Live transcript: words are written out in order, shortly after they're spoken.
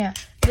Yeah,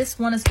 this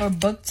one is for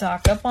book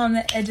talk. Up on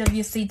the edge of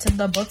your seat till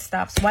the book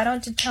stops. Why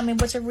don't you tell me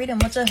what you're reading,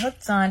 what you're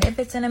hooked on? If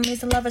it's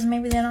enemies to lovers,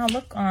 maybe then I'll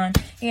look on.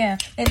 Yeah,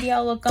 maybe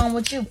I'll look on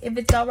with you. If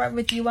it's alright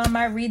with you, I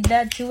might read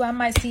that too. I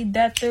might see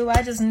that through.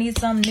 I just need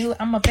some new.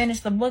 I'ma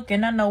finish the book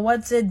and I know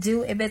what to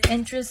do. If it's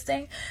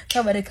interesting,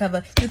 cover to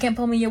cover. You can't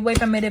pull me away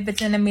from it if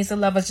it's enemies to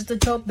lovers. Just a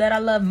trope that I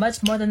love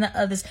much more than the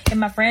others. If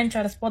my friend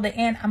try to spoil the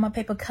end, I'ma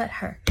paper cut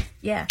her.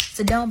 Yeah,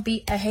 so don't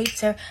be a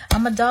hater.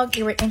 I'm a dog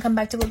eater and come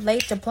back to it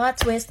later. Plot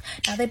twist,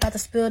 now they about to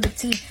spill the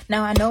tea.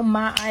 Now I know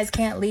my eyes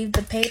can't leave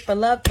the paper.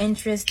 Love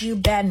interest, you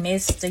bad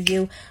mister,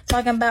 you.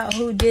 Talking about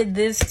who did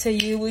this to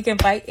you. We can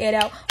fight it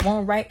out,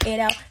 won't write it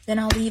out. Then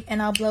I'll leave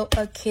and I'll blow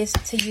a kiss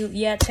to you.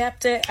 Yeah,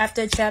 chapter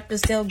after chapter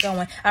still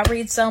going. I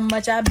read so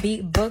much I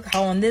beat book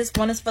hoeing. This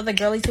one is for the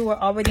girlies who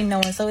are already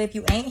knowing. So if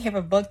you ain't here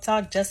for book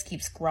talk, just keep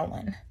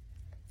scrolling.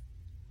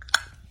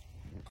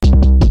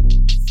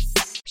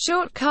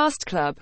 Short Cast Club